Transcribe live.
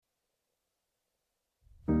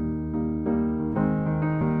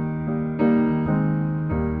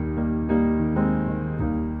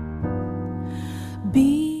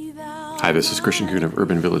Hi, this is Christian Kuhn of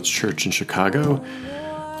Urban Village Church in Chicago.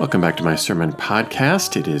 Welcome back to my sermon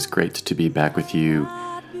podcast. It is great to be back with you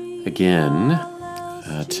again.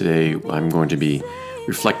 Today I'm going to be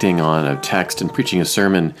reflecting on a text and preaching a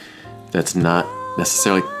sermon that's not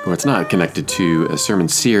necessarily, or it's not connected to a sermon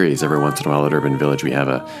series. Every once in a while at Urban Village we have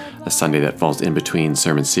a Sunday that falls in between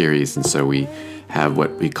sermon series, and so we have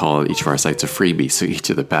what we call at each of our sites a freebie. So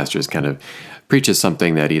each of the pastors kind of preaches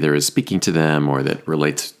something that either is speaking to them or that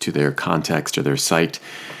relates to their context or their site.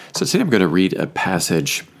 So today I'm going to read a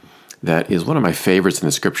passage that is one of my favorites in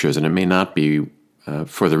the scriptures, and it may not be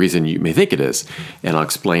for the reason you may think it is, and I'll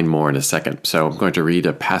explain more in a second. So I'm going to read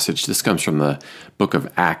a passage. This comes from the book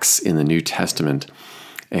of Acts in the New Testament,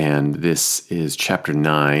 and this is chapter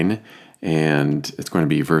 9, and it's going to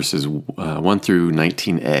be verses 1 through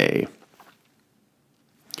 19a.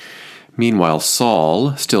 Meanwhile,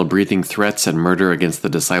 Saul, still breathing threats and murder against the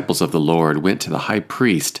disciples of the Lord, went to the high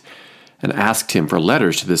priest and asked him for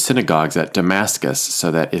letters to the synagogues at Damascus,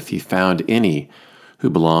 so that if he found any who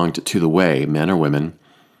belonged to the way, men or women,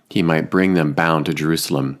 he might bring them bound to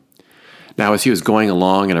Jerusalem. Now as he was going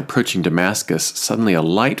along and approaching Damascus, suddenly a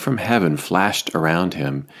light from heaven flashed around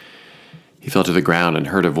him. He fell to the ground and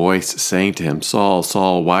heard a voice saying to him, "Saul,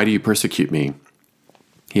 Saul, why do you persecute me?"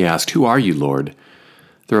 He asked, "Who are you, Lord?"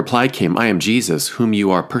 The reply came, "I am Jesus, whom you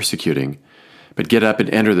are persecuting. But get up and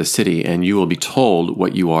enter the city, and you will be told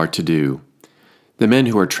what you are to do." The men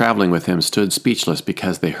who were traveling with him stood speechless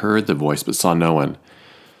because they heard the voice but saw no one.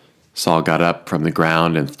 Saul got up from the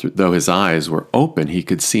ground, and though his eyes were open, he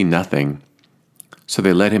could see nothing. So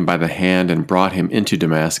they led him by the hand and brought him into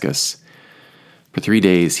Damascus. For 3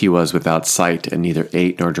 days he was without sight and neither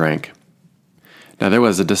ate nor drank. Now there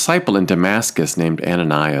was a disciple in Damascus named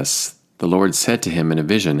Ananias. The Lord said to him in a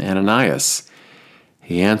vision, "Ananias."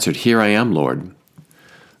 He answered, "Here I am, Lord."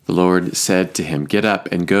 The Lord said to him, "Get up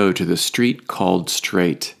and go to the street called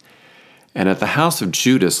Straight, and at the house of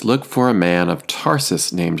Judas look for a man of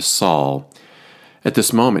Tarsus named Saul. At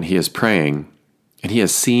this moment he is praying, and he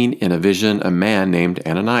has seen in a vision a man named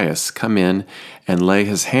Ananias come in and lay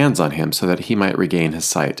his hands on him so that he might regain his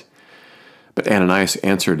sight." But Ananias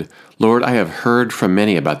answered, "Lord, I have heard from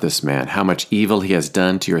many about this man, how much evil he has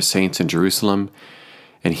done to your saints in Jerusalem.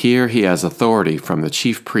 And here he has authority from the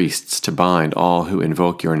chief priests to bind all who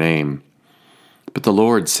invoke your name." But the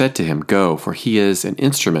Lord said to him, "Go, for he is an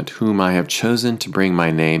instrument whom I have chosen to bring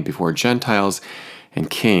my name before Gentiles and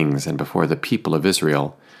kings and before the people of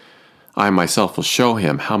Israel. I myself will show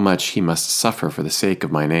him how much he must suffer for the sake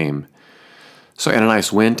of my name." So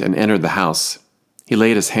Ananias went and entered the house. He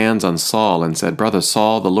laid his hands on Saul and said, "Brother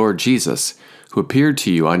Saul, the Lord Jesus, who appeared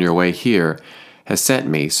to you on your way here, has sent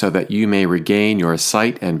me so that you may regain your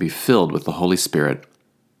sight and be filled with the Holy Spirit."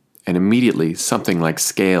 And immediately something like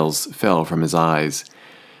scales fell from his eyes,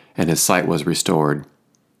 and his sight was restored.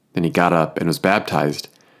 Then he got up and was baptized,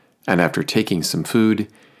 and after taking some food,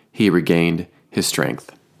 he regained his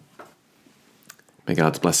strength. May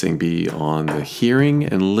God's blessing be on the hearing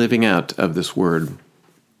and living out of this word.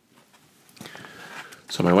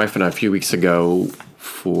 So my wife and I, a few weeks ago,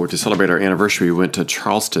 to celebrate our anniversary, we went to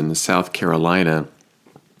Charleston, South Carolina.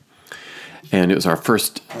 And it was our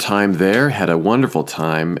first time there, had a wonderful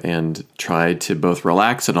time, and tried to both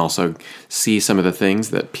relax and also see some of the things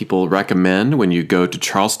that people recommend when you go to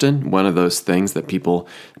Charleston. One of those things that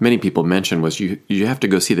many people mentioned was you have to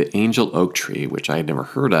go see the angel oak tree, which I had never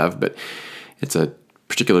heard of, but it's a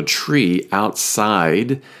particular tree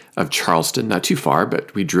outside of Charleston, not too far,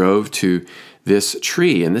 but we drove to this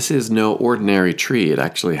tree, and this is no ordinary tree. It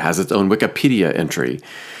actually has its own Wikipedia entry.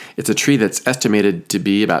 It's a tree that's estimated to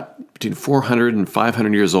be about between 400 and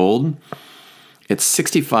 500 years old. It's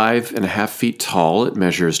 65 and a half feet tall. It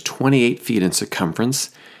measures 28 feet in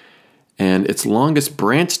circumference, and its longest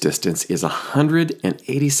branch distance is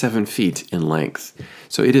 187 feet in length.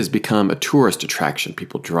 So it has become a tourist attraction.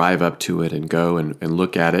 People drive up to it and go and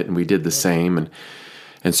look at it, and we did the same.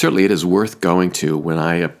 And certainly it is worth going to. When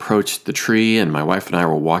I approached the tree and my wife and I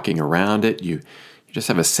were walking around it, you just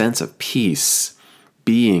have a sense of peace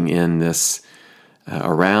being in this,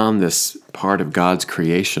 around this part of God's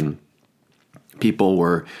creation. People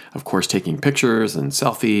were, of course, taking pictures and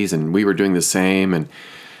selfies, and we were doing the same. And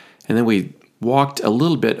then we walked a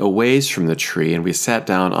little bit a ways from the tree, and we sat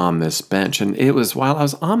down on this bench. And it was while I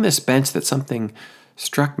was on this bench that something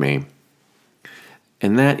struck me.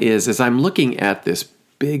 And that is, as I'm looking at this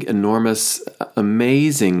big, enormous,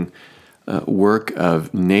 amazing work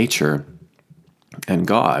of nature and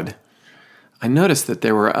God, I noticed that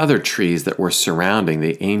there were other trees that were surrounding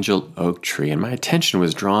the angel oak tree, and my attention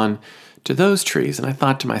was drawn to those trees. And I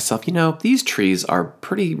thought to myself, these trees are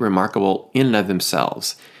pretty remarkable in and of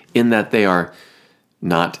themselves. in that they are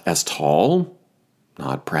not as tall,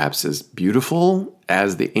 not perhaps as beautiful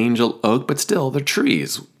as the angel oak, but still they're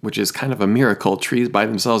trees, which is kind of a miracle. Trees by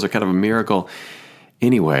themselves are kind of a miracle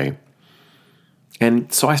anyway.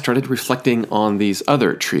 And so I started reflecting on these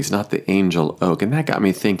other trees, not the angel oak, and that got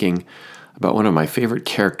me thinking about one of my favorite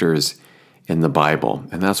characters in the Bible,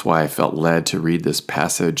 and that's why I felt led to read this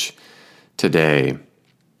passage today.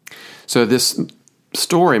 So this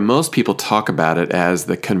story, most people talk about it as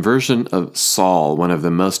the conversion of Saul, one of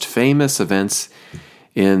the most famous events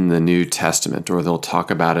in the New Testament, or they'll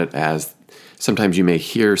talk about it as, sometimes you may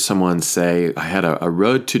hear someone say, I had a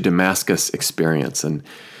road to Damascus experience. And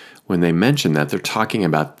when they mention that, they're talking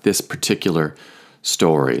about this particular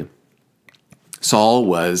story. Saul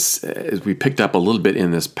was, as we picked up a little bit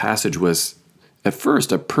in this passage, was at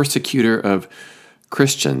first a persecutor of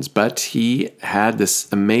Christians, but he had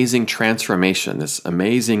this amazing transformation, this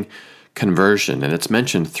amazing conversion. And it's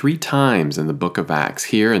mentioned 3 times in the book of Acts,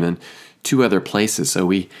 here and then 2 other places. So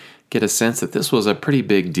we get a sense that this was a pretty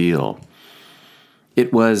big deal.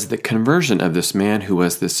 It was the conversion of this man who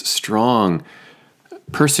was this strong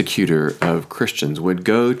persecutor of Christians, would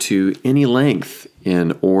go to any length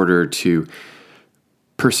in order to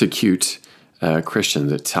persecute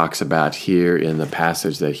Christians. It talks about here in the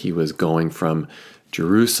passage that he was going from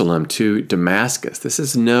Jerusalem to Damascus. This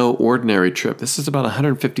is no ordinary trip. This is about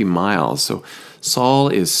 150 miles. So Saul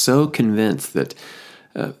is so convinced that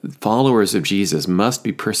followers of Jesus must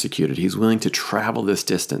be persecuted. He's willing to travel this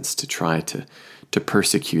distance to try to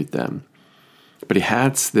persecute them. But he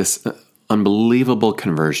has this unbelievable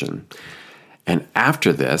conversion. And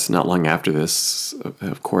after this, not long after this,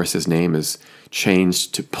 of course, his name is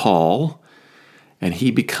changed to Paul, and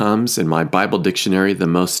he becomes, in my Bible dictionary,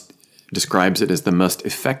 describes it as the most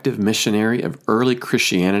effective missionary of early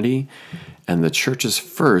Christianity and the church's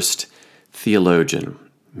first theologian.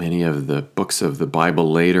 Many of the books of the Bible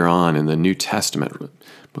later on in the New Testament,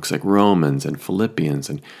 books like Romans and Philippians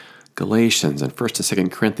and Galatians and 1st and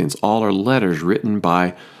 2nd Corinthians, all are letters written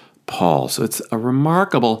by Paul. So it's a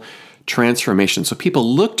remarkable transformation. So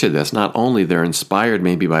people look to this, not only they're inspired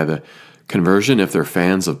maybe by the conversion if they're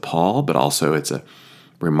fans of Paul, but also it's a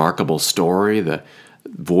remarkable story, the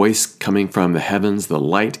voice coming from the heavens, the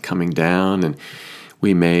light coming down, and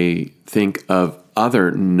we may think of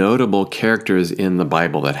other notable characters in the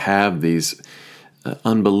Bible that have these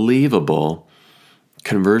unbelievable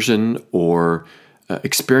conversion or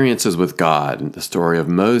experiences with God. And the story of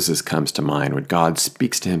Moses comes to mind, when God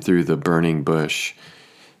speaks to him through the burning bush.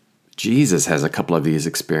 Jesus has a couple of these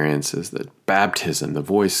experiences, the baptism, the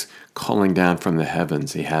voice calling down from the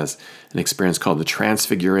heavens. He has an experience called the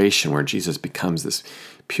Transfiguration, where Jesus becomes this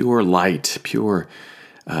pure light, pure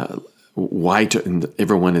white, and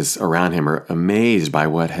everyone is around him are amazed by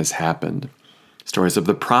what has happened. Stories of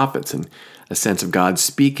the prophets and a sense of God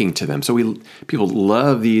speaking to them. So people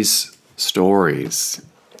love these stories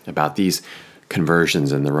about these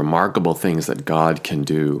conversions and the remarkable things that God can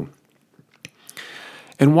do.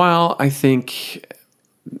 And while I think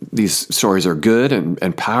these stories are good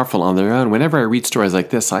and powerful on their own, whenever I read stories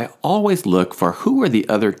like this, I always look for who are the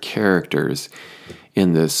other characters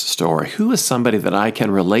in this story. Who is somebody that I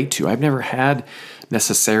can relate to? I've never had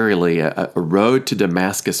necessarily a road to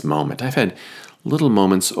Damascus moment. I've had little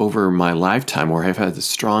moments over my lifetime where I've had a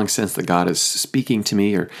strong sense that God is speaking to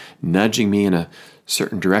me or nudging me in a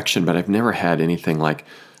certain direction, but I've never had anything like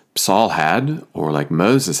Saul had or like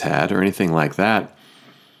Moses had or anything like that.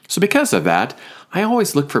 So because of that, I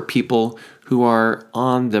always look for people who are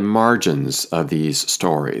on the margins of these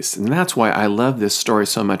stories. And that's why I love this story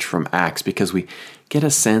so much from Acts, because we get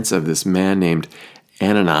a sense of this man named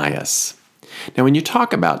Ananias. Now, when you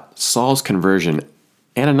talk about Saul's conversion,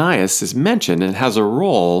 Ananias is mentioned and has a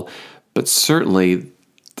role, but certainly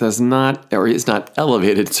does not, or is not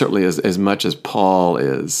elevated certainly as much as Paul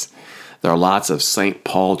is. There are lots of St.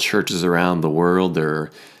 Paul churches around the world.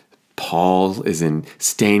 Paul is in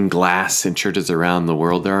stained glass in churches around the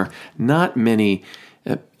world. There are not many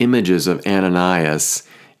images of Ananias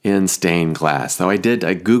in stained glass. Though I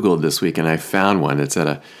Googled this week and I found one. It's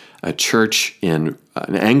at a church an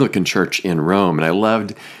Anglican church in Rome, and I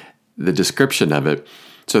loved the description of it.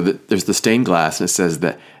 So there's the stained glass, and it says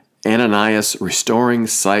that Ananias restoring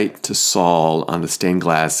sight to Saul on the stained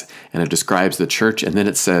glass, and it describes the church, and then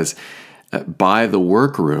it says by the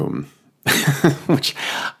workroom, which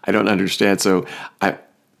I don't understand. So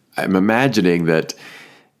I'm imagining that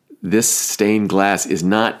this stained glass is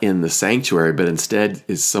not in the sanctuary, but instead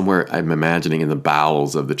is somewhere, I'm imagining, in the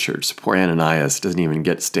bowels of the church. So poor Ananias doesn't even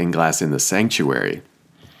get stained glass in the sanctuary.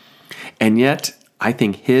 And yet, I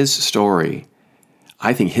think his story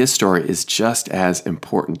I think his story is just as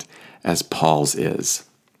important as Paul's is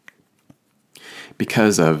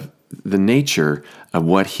because of the nature of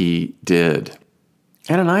what he did.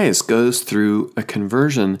 Ananias goes through a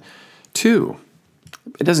conversion too.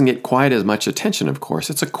 It doesn't get quite as much attention, of course.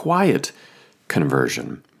 It's a quiet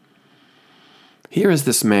conversion. Here is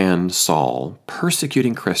this man, Saul,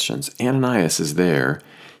 persecuting Christians. Ananias is there.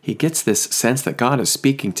 He gets this sense that God is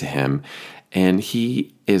speaking to him, and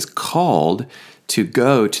he is called to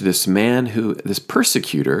go to this man this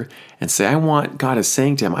persecutor, and say, God is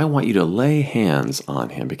saying to him, I want you to lay hands on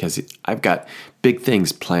him because I've got big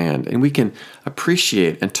things planned. And we can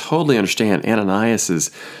appreciate and totally understand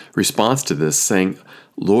Ananias' response to this, saying,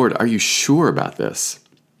 Lord, are you sure about this?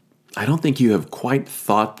 I don't think you have quite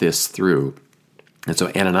thought this through. And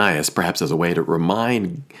so Ananias, perhaps as a way to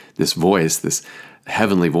remind this voice, this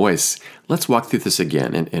heavenly voice, let's walk through this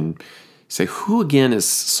again and say, who again is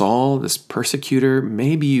Saul, this persecutor?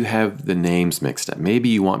 Maybe you have the names mixed up. Maybe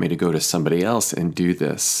you want me to go to somebody else and do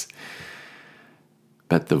this.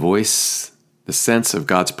 But the voice, the sense of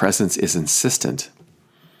God's presence is insistent.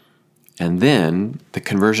 And then the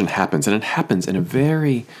conversion happens, and it happens in a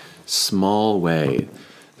very small way.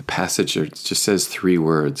 The passage just says 3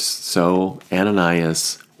 words. So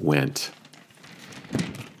Ananias went.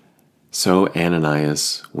 So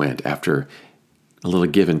Ananias went. After a little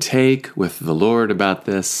give and take with the Lord about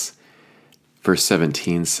this, verse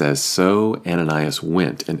 17 says, so Ananias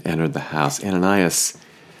went and entered the house. Ananias,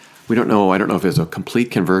 I don't know if it was a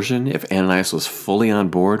complete conversion, if Ananias was fully on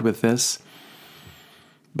board with this,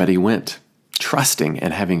 but he went, trusting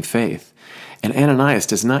and having faith. And Ananias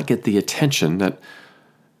does not get the attention that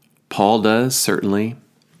Paul does, certainly,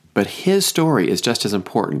 but his story is just as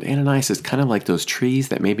important. Ananias is kind of like those trees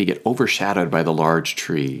that maybe get overshadowed by the large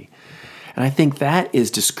tree. And I think that is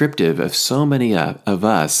descriptive of so many of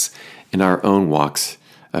us in our own walks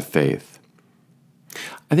of faith.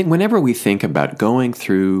 I think whenever we think about going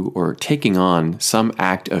through or taking on some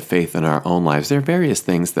act of faith in our own lives, there are various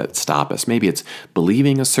things that stop us. Maybe it's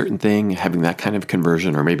believing a certain thing, having that kind of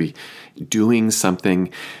conversion, or maybe doing something.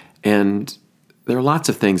 And there are lots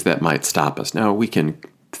of things that might stop us. Now, we can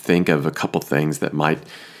think of a couple things that might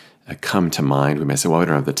come to mind. We may say, well, I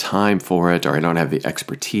don't have the time for it, or I don't have the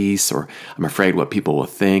expertise, or I'm afraid what people will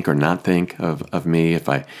think or not think of me if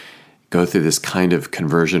I go through this kind of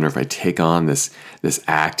conversion, or if I take on this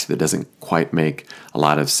act that doesn't quite make a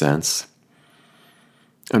lot of sense.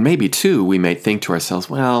 And maybe, too, we may think to ourselves,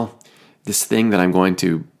 well, this thing that I'm going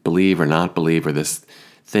to believe or not believe, or this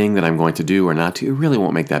thing that I'm going to do or not do, it really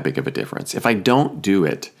won't make that big of a difference. If I don't do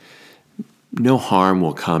it, no harm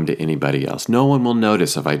will come to anybody else. No one will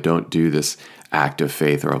notice if I don't do this act of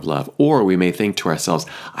faith or of love. Or we may think to ourselves,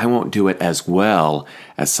 I won't do it as well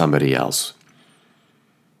as somebody else.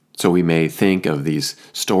 So we may think of these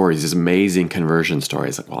stories, these amazing conversion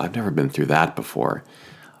stories, like, well, I've never been through that before.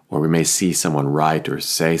 Or we may see someone write or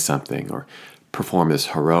say something or perform this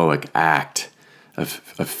heroic act of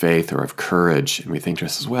faith or of courage. And we think to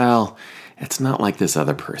ourselves, well, it's not like this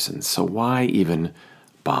other person, so why even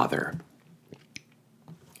bother?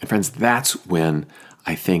 And friends, that's when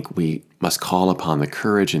I think we must call upon the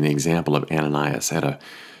courage and the example of Ananias. I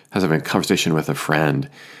was having a conversation with a friend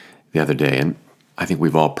the other day, and I think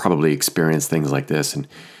we've all probably experienced things like this. And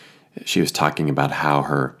she was talking about how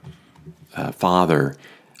her father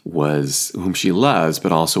whom she loves,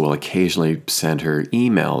 but also will occasionally send her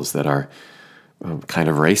emails that are kind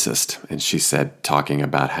of racist. And she said, talking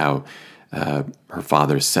about how her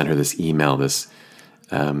father sent her this email, this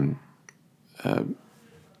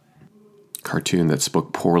cartoon that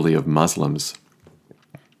spoke poorly of Muslims.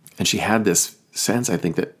 And she had this sense, I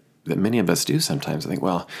think, that many of us do sometimes. I think,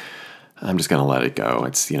 well, I'm just going to let it go.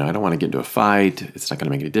 It's, I don't want to get into a fight. It's not going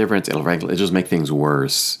to make any difference. It'll just make things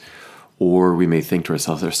worse. Or we may think to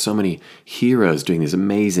ourselves, there's so many heroes doing these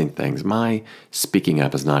amazing things. My speaking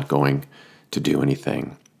up is not going to do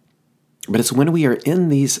anything. But it's when we are in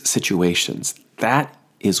these situations, that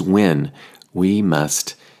is when we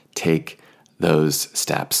must take those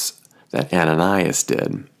steps that Ananias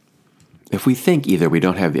did. If we think either we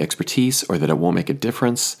don't have the expertise or that it won't make a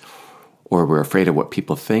difference, or we're afraid of what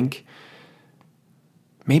people think,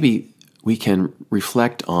 maybe we can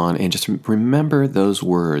reflect on and just remember those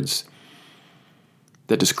words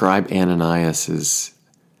that describe Ananias'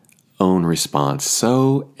 own response.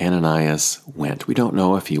 So Ananias went. We don't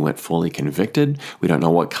know if he went fully convicted. We don't know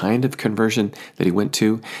what kind of conversion that he went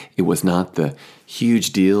to. It was not the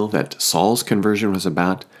huge deal that Saul's conversion was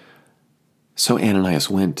about. So Ananias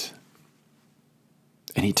went,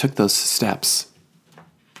 and he took those steps.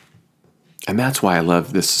 And that's why I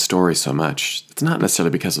love this story so much. It's not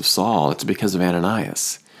necessarily because of Saul, it's because of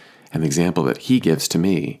Ananias and the example that he gives to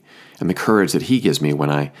me and the courage that he gives me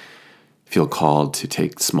when I feel called to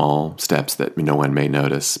take small steps that no one may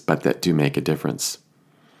notice, but that do make a difference.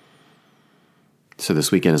 So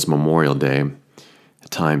this weekend is Memorial Day, a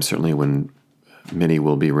time certainly when many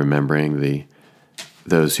will be remembering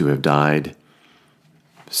those who have died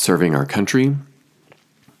serving our country.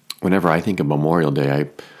 Whenever I think of Memorial Day, I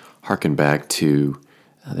hearken back to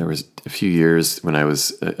there was a few years when I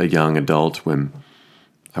was a young adult when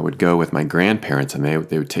I would go with my grandparents, and they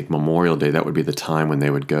would take Memorial Day. That would be the time when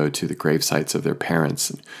they would go to the grave sites of their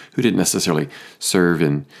parents who didn't necessarily serve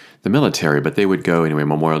in the military, but they would go anyway.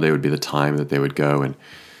 Memorial Day would be the time that they would go and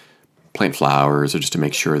plant flowers or just to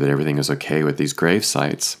make sure that everything is okay with these grave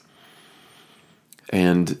sites.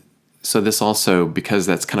 And so this also, because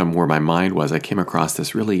that's kind of where my mind was, I came across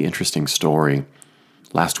this really interesting story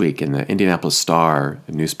last week in the Indianapolis Star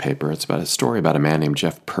newspaper. It's about a story about a man named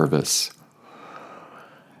Jeff Purvis.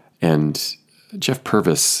 And Jeff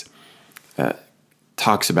Purvis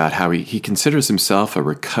talks about how he considers himself a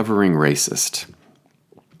recovering racist.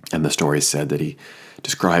 And the story said that he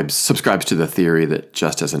subscribes to the theory that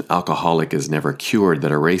just as an alcoholic is never cured,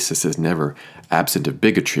 that a racist is never absent of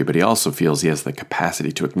bigotry, but he also feels he has the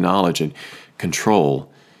capacity to acknowledge and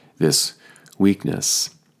control this weakness.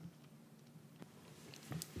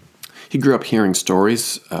 He grew up hearing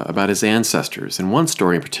stories about his ancestors, and one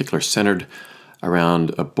story in particular centered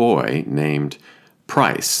around a boy named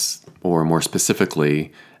Price, or more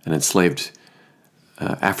specifically, an enslaved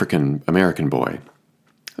African-American boy.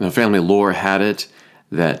 And the family lore had it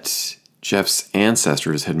that Jeff's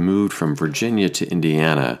ancestors had moved from Virginia to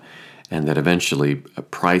Indiana, and that eventually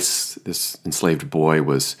Price, this enslaved boy,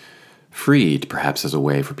 was freed, perhaps as a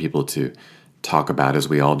way for people to talk about, as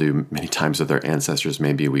we all do many times with our ancestors.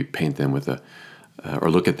 Maybe we paint them with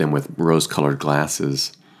or look at them with rose-colored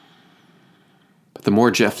glasses. But the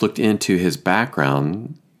more Jeff looked into his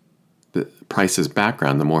background, Price's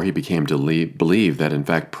background, the more he became to believe that, in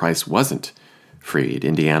fact, Price wasn't freed.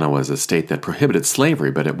 Indiana was a state that prohibited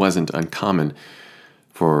slavery, but it wasn't uncommon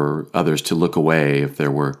for others to look away if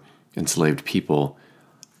there were enslaved people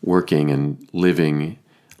working and living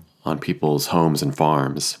on people's homes and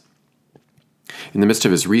farms. In the midst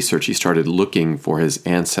of his research, he started looking for his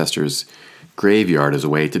ancestors' graveyard as a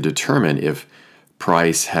way to determine if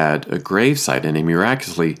Price had a gravesite, and he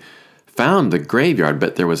miraculously found the graveyard,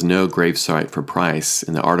 but there was no gravesite for Price.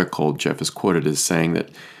 In the article, Jeff is quoted as saying that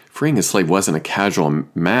freeing a slave wasn't a casual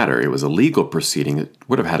matter. It was a legal proceeding. It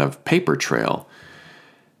would have had a paper trail.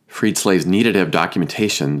 Freed slaves needed to have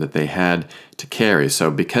documentation that they had to carry.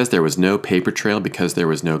 So because there was no paper trail, because there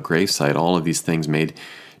was no gravesite, all of these things made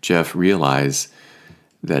Jeff realize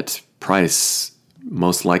that Price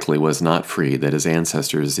most likely was not freed, that his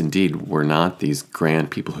ancestors indeed were not these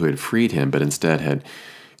grand people who had freed him, but instead had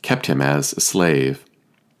kept him as a slave.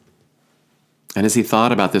 And as he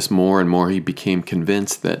thought about this more and more, he became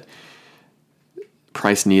convinced that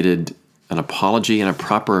Price needed an apology and a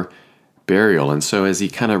proper burial. And so as he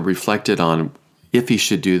kind of reflected on if he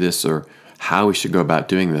should do this or how he should go about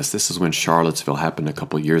doing this, this is when Charlottesville happened a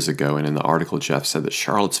couple years ago. And in the article, Jeff said that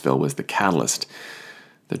Charlottesville was the catalyst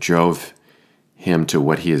that drove him to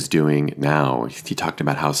what he is doing now. He talked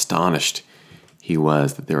about how astonished he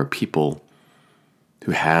was that there were people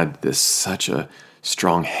who had such a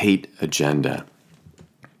strong hate agenda.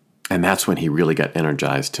 And that's when he really got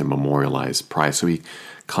energized to memorialize Price. So he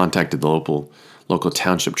contacted the local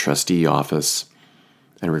township trustee office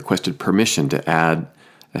and requested permission to add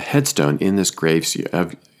a headstone in this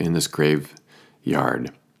graveyard.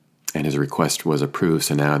 And his request was approved.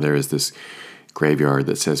 So now there is this graveyard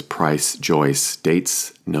that says Price Joyce,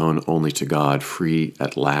 dates known only to God, free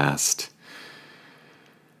at last.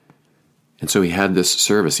 And so he had this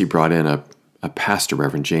service. He brought in a pastor,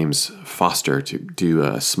 Reverend James Foster, to do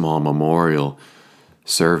a small memorial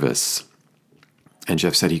service. And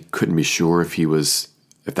Jeff said he couldn't be sure if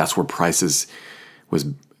that's where Price was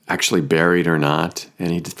actually buried or not.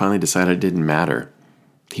 And he finally decided it didn't matter.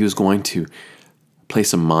 He was going to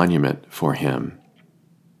place a monument for him.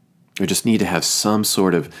 We just need to have some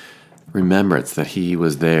sort of remembrance that he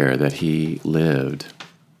was there, that he lived.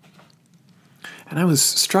 And I was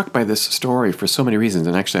struck by this story for so many reasons.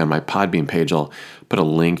 And actually on my Podbean page, I'll put a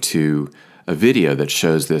link to a video that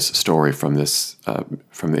shows this story from the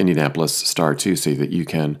Indianapolis Star too, so that you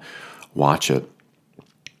can watch it.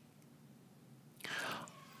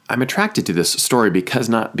 I'm attracted to this story because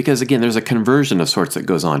again, there's a conversion of sorts that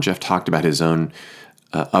goes on. Jeff talked about his own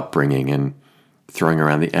upbringing and throwing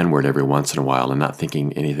around the N-word every once in a while and not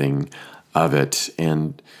thinking anything of it.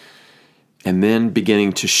 And and then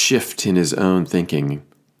beginning to shift in his own thinking.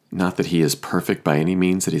 Not that he is perfect by any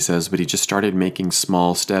means that he says, but he just started making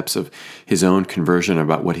small steps of his own conversion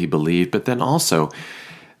about what he believed. But then also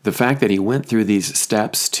the fact that he went through these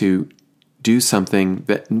steps to do something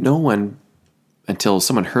that no one, until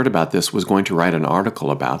someone heard about this, was going to write an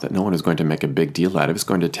article about, that no one was going to make a big deal out of. It was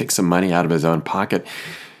going to take some money out of his own pocket.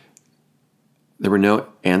 There were no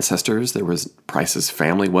ancestors. Price's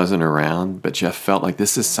family wasn't around, but Jeff felt like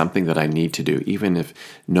this is something that I need to do, even if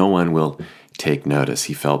no one will take notice.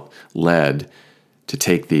 He felt led to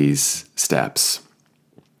take these steps.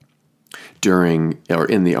 In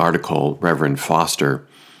the article, Reverend Foster,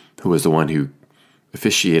 who was the one who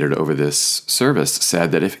officiated over this service,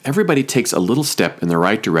 said that if everybody takes a little step in the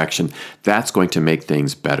right direction, that's going to make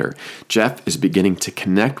things better. Jeff is beginning to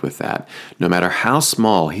connect with that. No matter how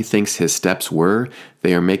small he thinks his steps were,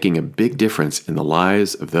 they are making a big difference in the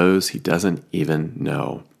lives of those he doesn't even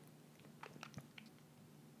know.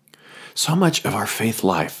 So much of our faith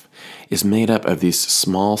life is made up of these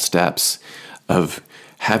small steps of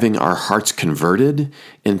having our hearts converted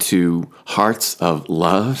into hearts of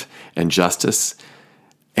love and justice.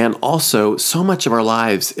 And also, so much of our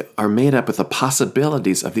lives are made up with the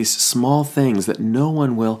possibilities of these small things that no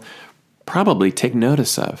one will probably take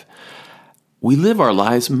notice of. We live our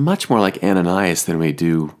lives much more like Ananias than we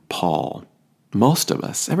do Paul. Most of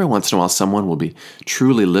us. Every once in a while, someone will be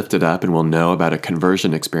truly lifted up and will know about a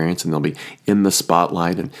conversion experience, and they'll be in the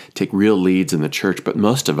spotlight and take real leads in the church. But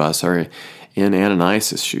most of us are in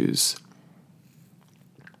Ananias' shoes.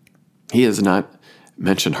 He is not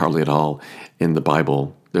mentioned hardly at all in the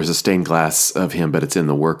Bible. There's a stained glass of him, but it's in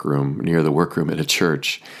the workroom, near the workroom at a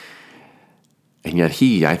church. And yet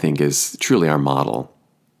he, I think, is truly our model.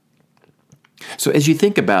 So as you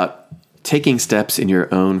think about taking steps in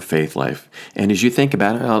your own faith life, and as you think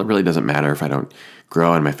about it, it really doesn't matter if I don't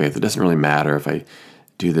grow in my faith. It doesn't really matter if I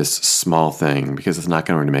do this small thing because it's not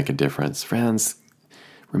going to make a difference. Friends,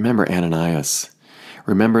 remember Ananias.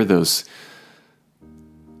 Remember those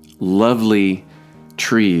lovely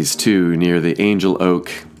trees, too, near the angel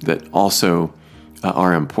oak that also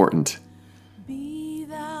are important.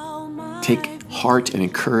 Take heart and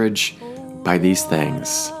encourage by these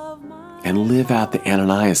things and live out the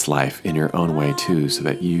Ananias life in your own way, too, so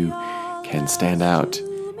that you can stand out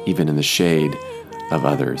even in the shade of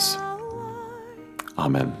others.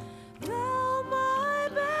 Amen.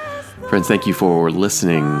 Friends, thank you for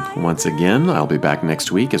listening once again. I'll be back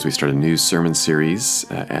next week as we start a new sermon series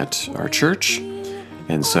at our church.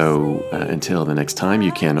 And so until the next time,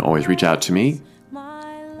 you can always reach out to me,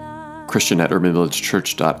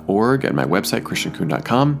 Christian@urbanvillagechurch.org, and my website,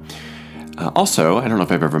 christiankuhn.com. Also, I don't know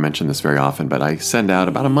if I've ever mentioned this very often, but I send out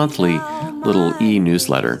about a monthly little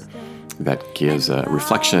e-newsletter that gives a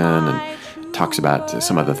reflection and talks about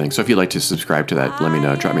some other things. So if you'd like to subscribe to that, let me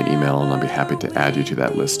know. Drop me an email, and I'll be happy to add you to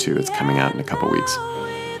that list too. It's coming out in a couple weeks.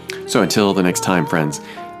 So until the next time, friends,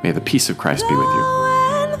 may the peace of Christ be with you.